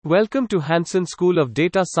Welcome to Hansen School of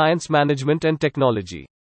Data Science Management and Technology.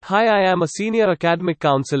 Hi, I am a senior academic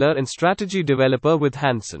counselor and strategy developer with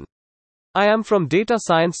Hansen. I am from Data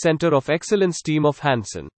Science Center of Excellence team of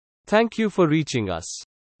Hansen. Thank you for reaching us.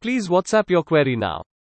 Please WhatsApp your query now.